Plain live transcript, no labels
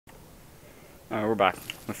Alright, we're back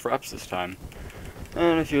with Fraps this time.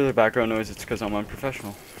 And if you hear the background noise, it's because I'm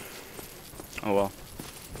unprofessional. Oh well.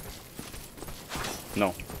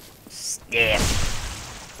 No. Yeah.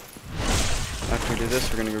 After we do this,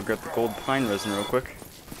 we're gonna go get the gold pine resin real quick.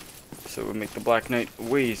 So it would make the Black Knight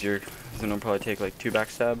way easier. Then it'll probably take like 2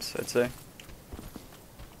 backstabs, I'd say.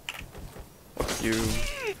 Fuck you.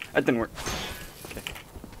 That didn't work. Okay.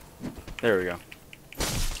 There we go.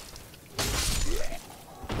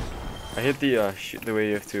 I hate the way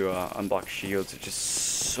you have to unblock shields. It's just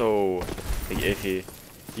so like iffy.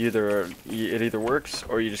 It either works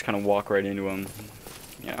or you just kind of walk right into them.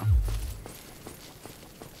 You know.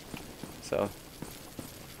 So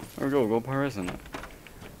there we go. Gold power, isn't it?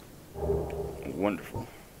 Wonderful.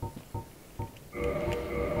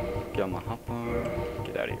 Get on my hotbar.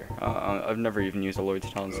 Get out of here. I've never even used a Lloyd's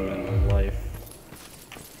Talisman in my life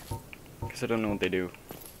because I don't know what they do.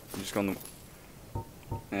 I'm just going to.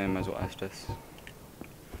 And might as well ask this.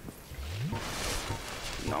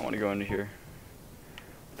 Not want to go into here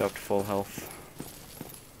without full health.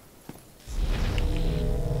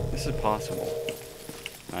 This is possible.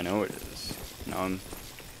 I know it is. Now I'm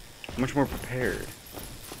much more prepared.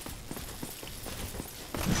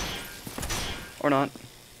 Or not.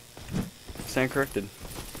 Stand corrected.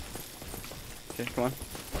 Okay, come on.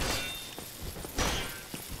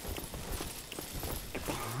 Get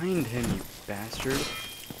behind him, you bastard.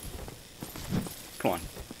 Come on.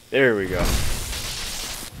 There we go.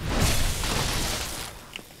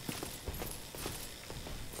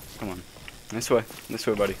 Come on. This way. This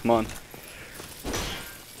way, buddy. Come on.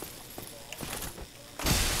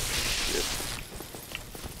 Shit.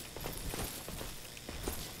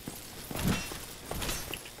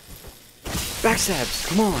 Backstabs!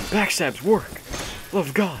 Come on! Backstabs! Work! Love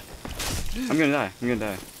of God! I'm gonna die. I'm gonna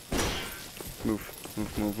die. Move.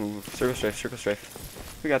 Move, move, move. Circle strafe, circle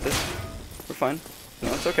strafe. We got this. We're fine.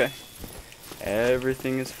 No, it's okay.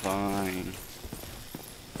 Everything is fine.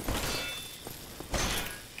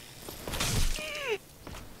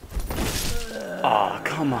 Aw, oh,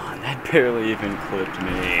 come on. That barely even clipped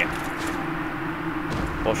me.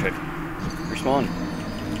 Bullshit. Respawn.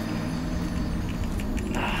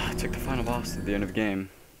 It's like the final boss at the end of the game.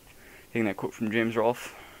 Taking that quote from James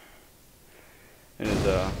Rolfe in his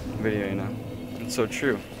video, you know. It's so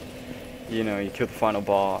true. You know, you kill the final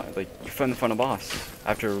boss, like, you find the final boss.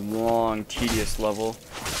 After a long, tedious level,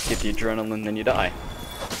 get the adrenaline, then you die.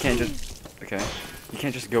 You can't just, okay, you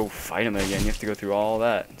can't just go fight him again, you have to go through all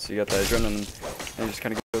that. So you got that adrenaline, and it just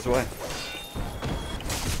kind of goes away.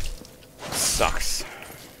 Sucks.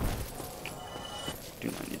 Do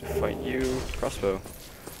not need to fight you. Crossbow.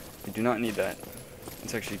 You do not need that.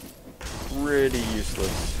 It's actually pretty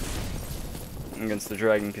useless against the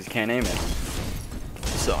dragon, because you can't aim it.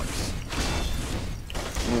 Sucks.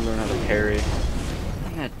 I'm gonna learn how to parry.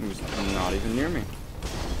 And that was not even near me.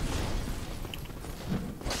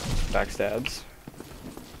 Backstabs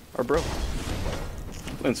are broke.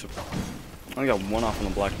 Invincible. I only got 1 off on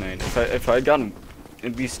the Black Knight. If I had gotten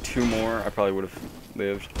at least 2 more, I probably would have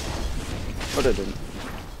lived. But I didn't.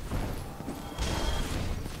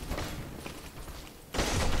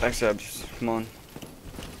 Backstabs, come on.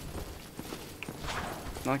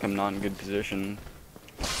 Not like I'm not in good position.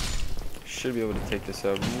 Should be able to take this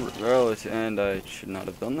out relatively, and I should not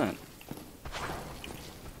have done that.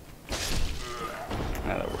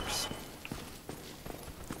 Ah, that works.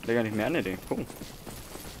 They got humanity, cool.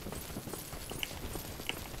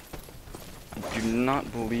 I do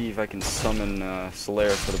not believe I can summon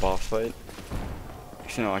Solaire for the boss fight.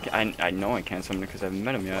 Actually, no, I know I can't summon it because I haven't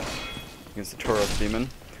met him yet. Against the Tauros demon.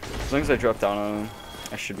 As long as I drop down on him,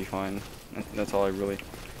 I should be fine. That's all I really...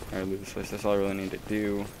 Alright, leave this place. That's all I really need to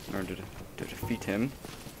do in order to defeat him.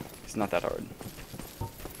 It's not that hard.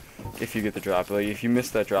 If you get the drop. Like, if you miss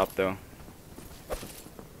that drop, though.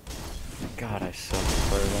 God, I suck at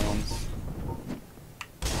fire bombs.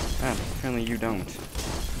 Ah, apparently you don't.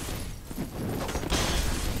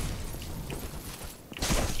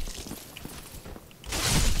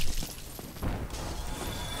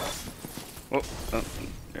 Oh, oh,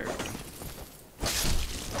 there we go.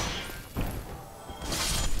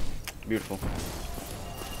 Beautiful.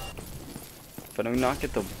 If I do not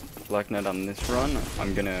get the Black Knight on this run,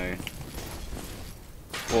 I'm gonna...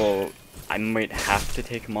 Well, I might have to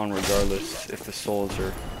take him on regardless if the souls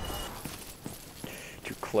are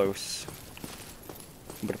too close.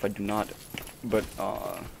 But if I do not... But,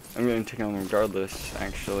 I'm gonna take him on regardless,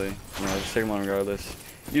 actually. You know, just take him on regardless.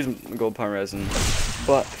 Use gold pine resin.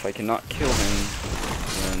 But if I cannot kill him,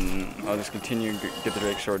 then I'll just continue, get the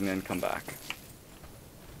Drake Sword, and then come back.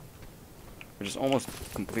 Which is almost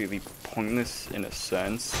completely pointless in a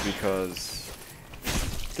sense, because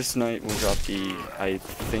This knight will drop the, I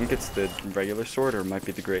think it's the regular sword, or it might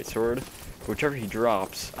be the great sword. But whichever he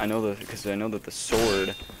drops, I know that, because I know that the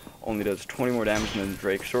sword only does 20 more damage than the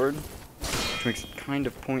Drake sword, which makes it kind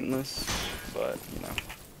of pointless, but, you know.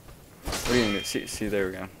 What are you gonna do? See, there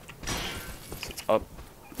we go. So it's up.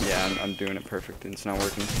 Yeah, I'm doing it perfect, and it's not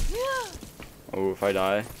working. Oh, if I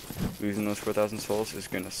die, losing those 4,000 souls is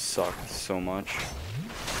gonna suck so much.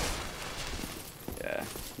 Yeah,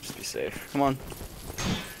 just be safe. Come on.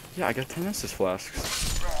 Yeah, I got 10 Estus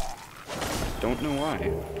flasks. Don't know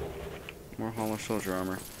why. More hollow soldier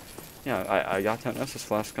armor. Yeah, I got 10 Estus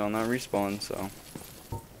flasks on that respawn, so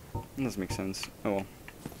that doesn't make sense. Oh well.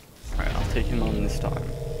 Alright, I'll take him on this time.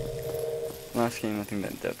 Last game, I think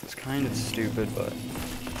that death was kind of stupid, but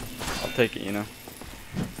I'll take it, you know.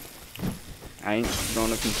 I ain't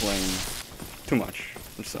gonna complain too much.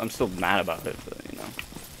 I'm still mad about it, but, you know.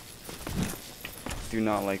 Do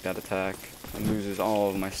not like that attack. It loses all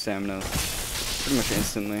of my stamina pretty much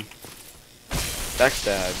instantly.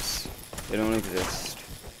 Backstabs. They don't exist.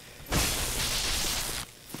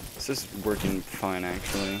 This is working fine,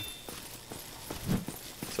 actually.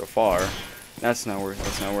 So far. That's not where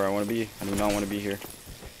I want to be. I do not want to be here.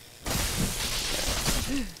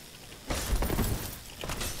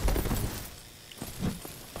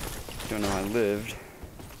 Don't know how I lived.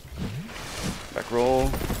 Back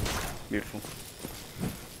roll. Beautiful.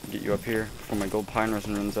 Get you up here before my gold pine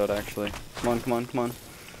resin runs out, actually. Come on, come on, come on.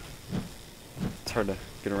 It's hard to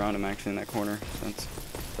get around him, actually, in that corner, so that's a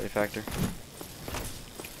play factor.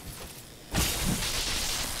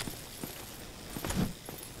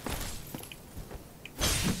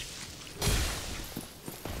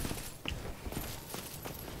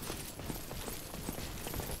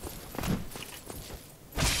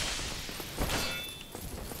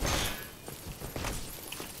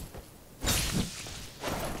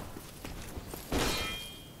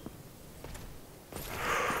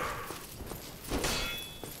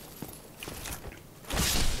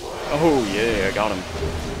 Oh yeah, I got him.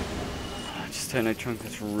 Just a night trunk,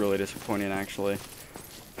 that's really disappointing, actually.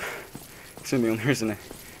 It's the only reason I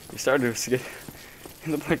started to get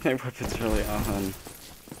in the Black Knight weapons early on.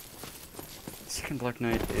 Second Black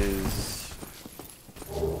Knight is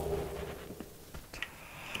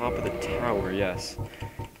top of the tower, yes.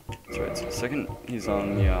 That's right, so second he's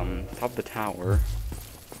on the top of the tower.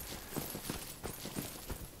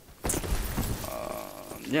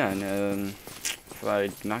 Yeah, and if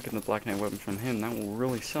I not get the Black Knight weapon from him, that will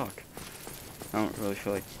really suck. I don't really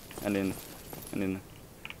feel like ending the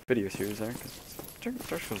video series there, because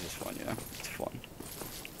Dark Souls is fun, you know? It's fun.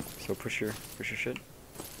 So push your shit.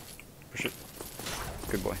 Push it.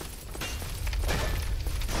 Good boy.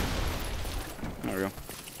 There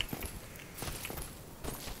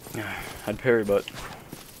we go. I'd parry, but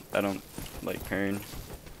I don't like parrying.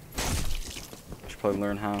 Should probably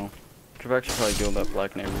learn how. Could actually probably build that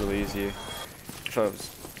Black Knight really easy if I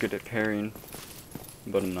was good at parrying,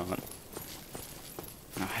 but I'm not.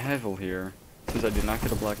 Now Hevel here, since I did not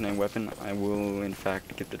get a Black Knight weapon, I will in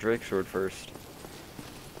fact get the Drake sword first.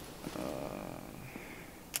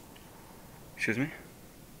 Excuse me?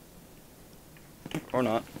 Or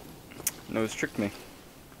not. Nose tricked me.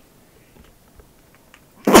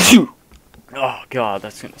 Oh god,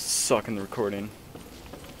 that's gonna suck in the recording.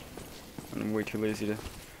 I'm way too lazy to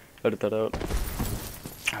edit that out.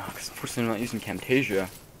 Because unfortunately I'm not using Camtasia.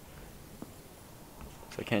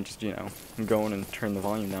 So I can't just, you know, go in and turn the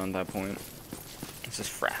volume down at that point. It's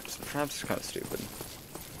just fraps. And fraps is kind of stupid.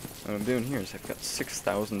 What I'm doing here is I've got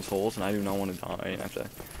 6,000 souls and I do not want to die. I have to...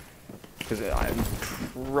 Because I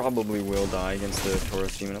probably will die against the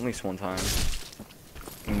Tauros demon at least one time.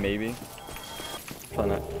 Maybe.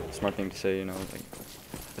 Probably not a smart thing to say, you know, like...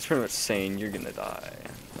 It's pretty much saying you're gonna die.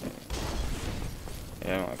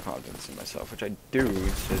 Yeah, I don't have confidence in myself, which I do.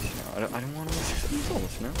 It's just, you know, I don't want to lose 6,000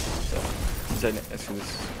 souls, you know? So,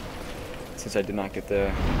 since I did not get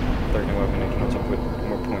the Black Knight weapon, I can also put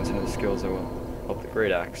more points into the skills that will help the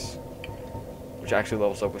Great Axe. Which actually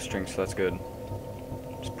levels up with strength, so that's good.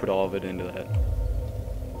 Just put all of it into that.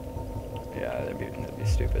 Yeah, that'd be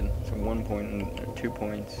stupid. So 1 point and 2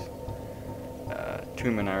 points. 2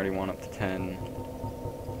 men I already want up to 10.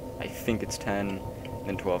 I think it's 10, and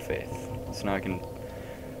then 12 faith. So now I can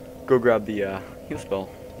go grab the heal spell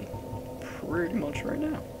pretty much right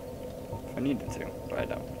now. If I needed to, but I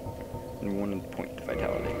don't. And 1 point to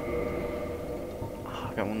vitality. Oh,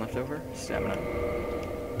 I got 1 left over. Stamina.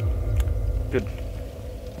 Good.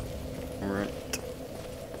 Alright.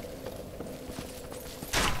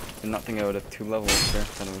 Did not think I would have 2 levels there.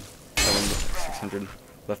 That would 600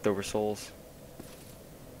 leftover souls.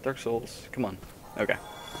 Dark Souls, come on. Okay.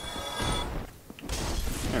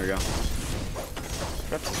 There we go.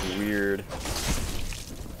 Preps is weird.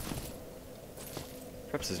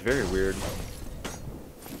 Preps is very weird.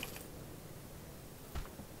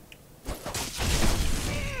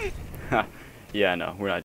 Ha. Yeah, no, we're not.